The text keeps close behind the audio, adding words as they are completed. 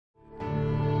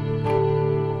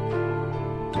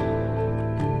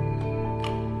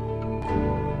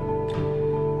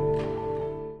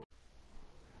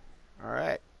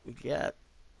got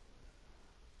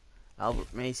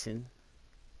Albert Mason.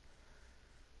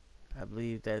 I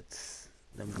believe that's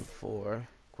number 4.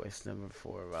 Quest number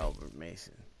 4 of Albert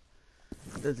Mason.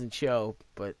 It doesn't show,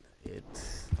 but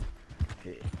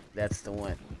that's the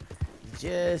one.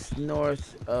 Just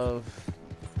north of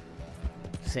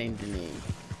Saint Denis.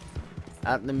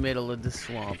 Out in the middle of the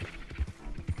swamp.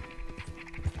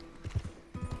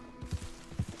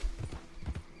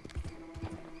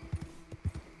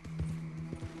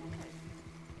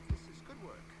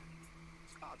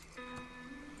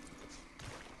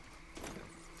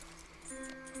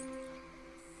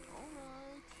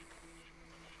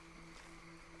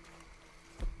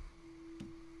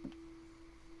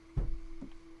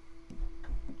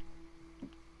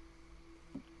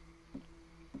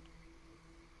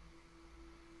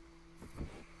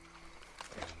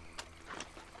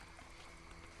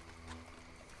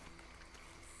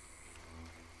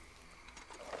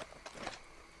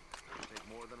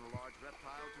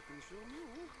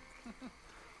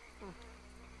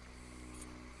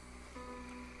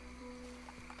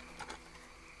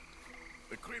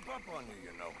 They creep up on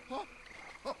you, you know. Oh,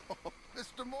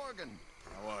 Mr. Morgan.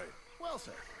 How are you? Well,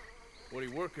 sir, What are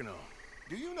you working on?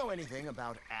 do you know anything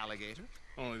about alligators?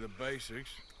 Only the basics.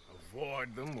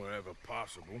 Avoid them wherever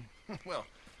possible. Well,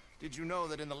 did you know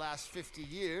that in the last 50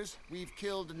 years, we've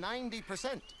killed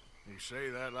 90%? You say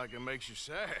that like it makes you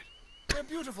sad. They're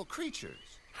beautiful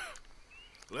creatures.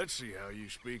 Let's see how you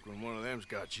speak when one of them's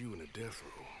got you in a death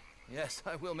row. Yes,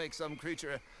 I will make some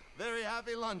creature a very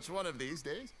happy lunch one of these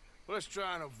days. Let's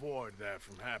try and avoid that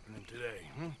from happening today,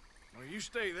 huh? Well, you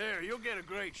stay there, you'll get a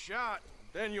great shot,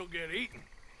 then you'll get eaten.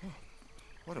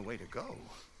 What a way to go.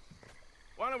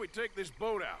 Why don't we take this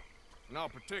boat out, and I'll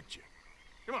protect you.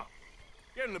 Come on,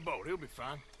 get in the boat, he'll be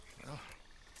fine. Well,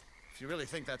 if you really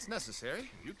think that's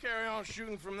necessary. If you carry on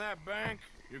shooting from that bank,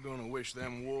 you're gonna wish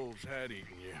them wolves had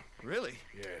eaten you. Really?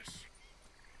 Yes.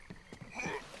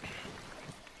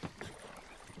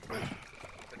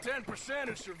 The 10%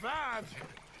 who survived,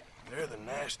 they're the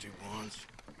nasty ones.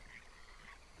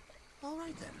 All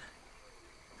right, then.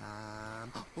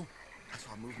 Oh, I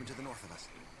saw movement to the north of us.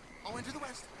 Oh, into the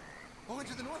west. Oh,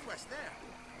 into the northwest, there.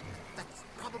 That's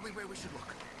probably where we should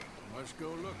look. Let's go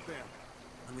look then.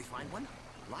 When we find one,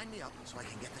 line me up so I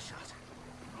can get the shot.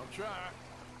 I'll try.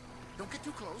 Don't get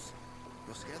too close.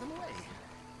 You'll scare them away.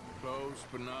 Close,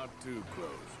 but not too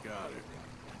close. Got it.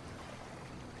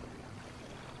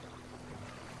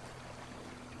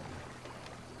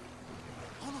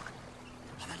 Oh, look.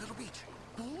 Oh, that little beach.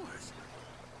 Boars.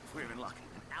 If we're in luck,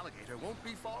 an alligator won't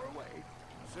be far away.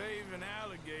 Saving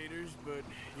alligators, but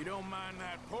you don't mind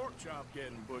that pork chop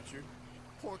getting butchered.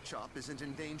 Pork chop isn't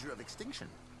in danger of extinction.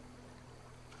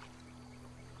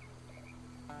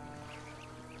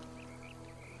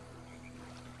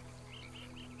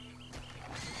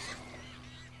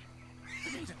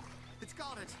 It's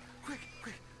got it. Quick,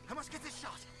 quick. I must get this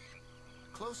shot.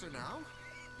 Closer now.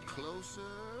 Closer.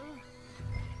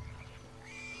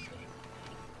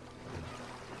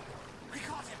 We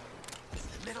caught him.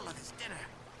 In the middle of his dinner.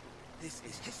 This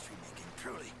is history-making,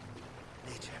 truly.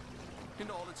 Nature, in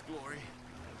all its glory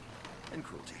and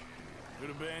cruelty. Could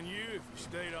have been you if you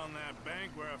stayed on that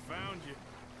bank where I found you.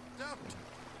 Don't.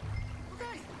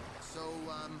 Okay. So,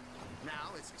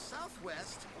 now it's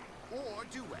southwest or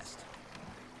due west.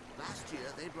 Last year,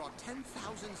 they brought 10,000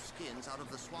 skins out of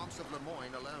the swamps of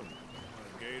Lemoyne alone.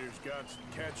 Alligators got some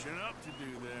catching up to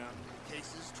do then.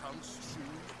 Cases, trunks,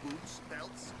 shoes, boots,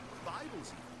 belts, Bibles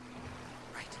even.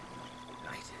 Right.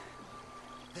 Right.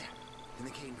 There, in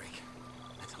the canebrake.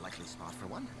 That's a likely spot for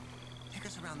one. Take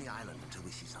us around the island until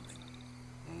we see something.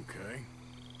 Okay.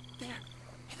 There,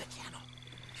 in the channel.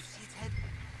 You see its head?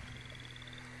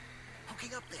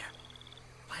 Poking up there.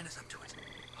 Line us up to it.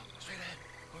 Oh, straight ahead.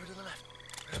 Over to the left.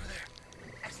 Right over there.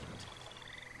 Excellent.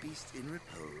 Beast in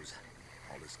repose.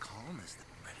 All as calm as the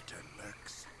predator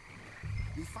lurks.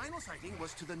 The final sighting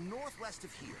was to the northwest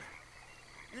of here.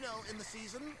 You know, in the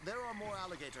season, there are more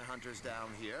alligator hunters down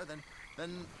here than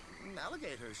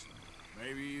alligators.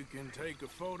 Maybe you can take a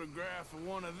photograph of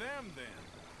one of them then.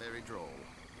 Very droll.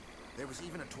 There was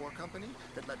even a tour company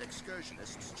that let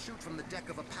excursionists shoot from the deck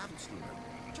of a paddle steamer,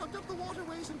 chugged up the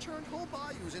waterways and churned whole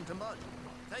bayous into mud.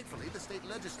 Thankfully, the state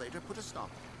legislature put a stop.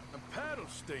 A paddle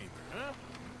steamer, huh?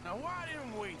 Now why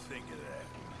didn't we think of that?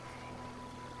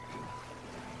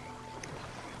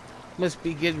 Must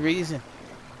be good reason.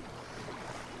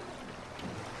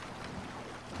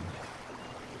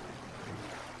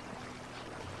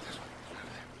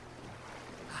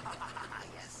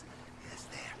 Yes, yes,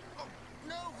 there. Oh,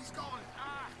 no, he's gone.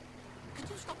 Ah! Could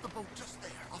you stop the boat just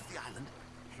there, off the island?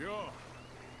 Sure.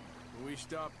 If we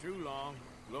stop too long,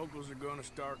 Locals are gonna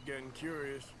start getting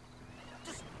curious.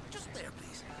 Just there,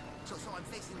 please. So I'm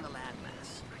facing the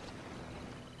landmass.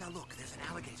 Now look, there's an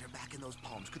alligator back in those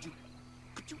palms. Could you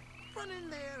run in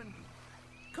there and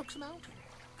coax him out?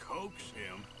 Coax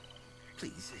him?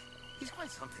 Please, he's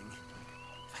quite something.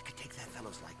 If I could take that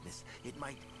fellow's likeness, it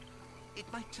might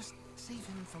just save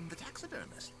him from the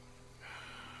taxidermist.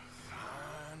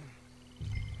 Fine.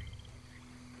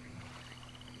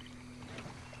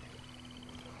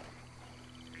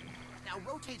 Now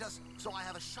rotate us so I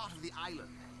have a shot of the island.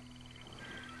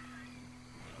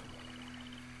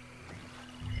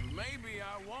 Maybe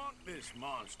I want this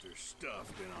monster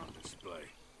stuffed and on display.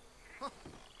 Huh,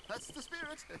 that's the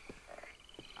spirit.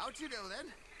 Out you go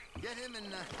then. Get him to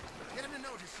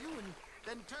notice you, and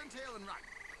then turn tail and run.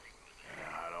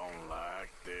 I don't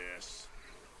like this.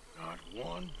 Not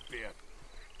one bit.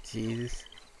 Jesus.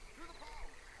 Through the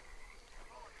palms.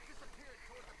 Oh, it disappeared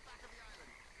toward the back of the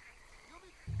island. You'll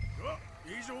be... Oh,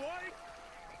 he's awake.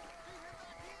 See him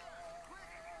back here, quick.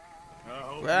 I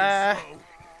hope Ah.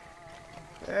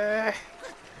 so.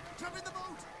 Jump in the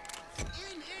boat!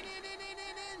 In!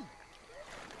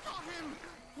 Got him!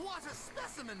 What a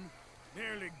specimen!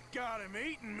 Nearly got him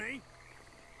eating me.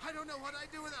 I don't know what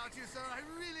I'd do without you, sir. I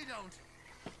really don't.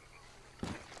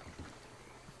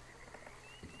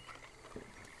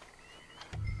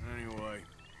 Anyway,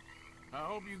 I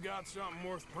hope you got something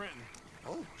worth printing.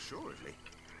 Oh, assuredly.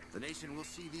 The nation will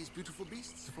see these beautiful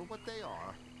beasts for what they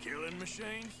are. Killing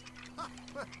machines?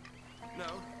 No.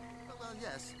 Well,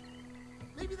 yes.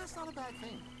 Maybe that's not a bad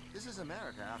thing. This is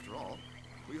America, after all.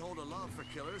 We hold a love for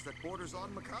killers that borders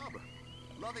on macabre.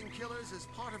 Loving killers is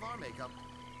part of our makeup.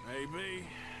 Maybe.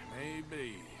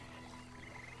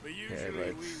 But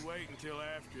usually we wait until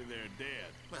after they're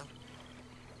dead. Well,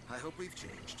 I hope we've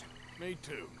changed. Me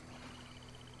too.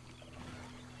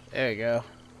 There we go.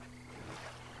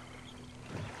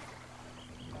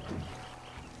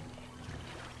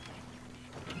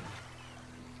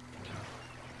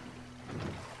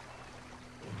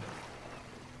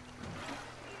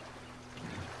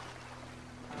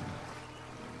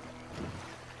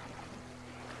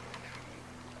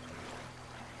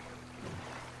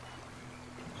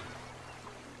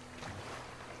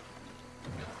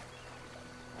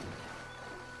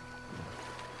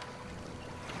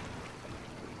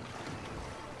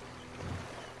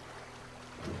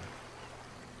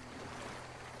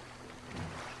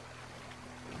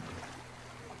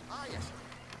 Ah, yes, sir.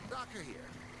 Docker here.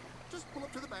 Just pull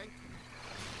up to the bank.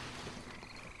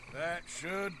 That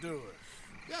should do it.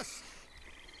 Yes,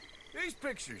 These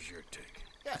pictures you're taking,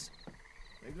 yes.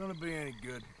 they gonna be any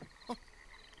good?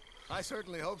 I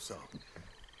certainly hope so.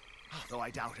 Though I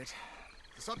doubt it.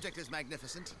 The subject is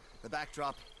magnificent, the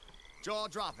backdrop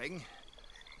jaw-dropping,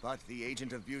 but the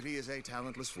agent of beauty is a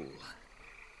talentless fool.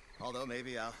 Although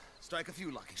maybe I'll strike a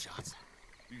few lucky shots.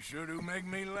 You sure do make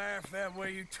me laugh that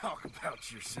way you talk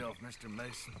about yourself, Mr.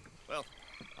 Mason. Well,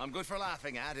 I'm good for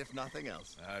laughing at, if nothing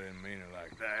else. I didn't mean it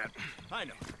like that. I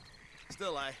know.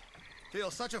 Still, I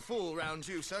feel such a fool round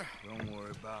you, sir. Don't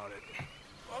worry about it.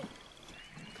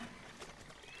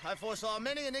 I foresaw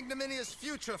many an ignominious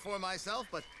future for myself,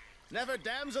 but never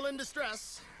damsel in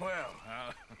distress. Well,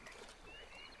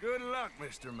 good luck,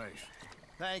 Mr. Mason.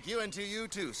 Thank you, and to you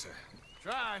too, sir.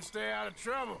 Try and stay out of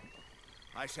trouble.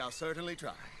 I shall certainly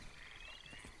try.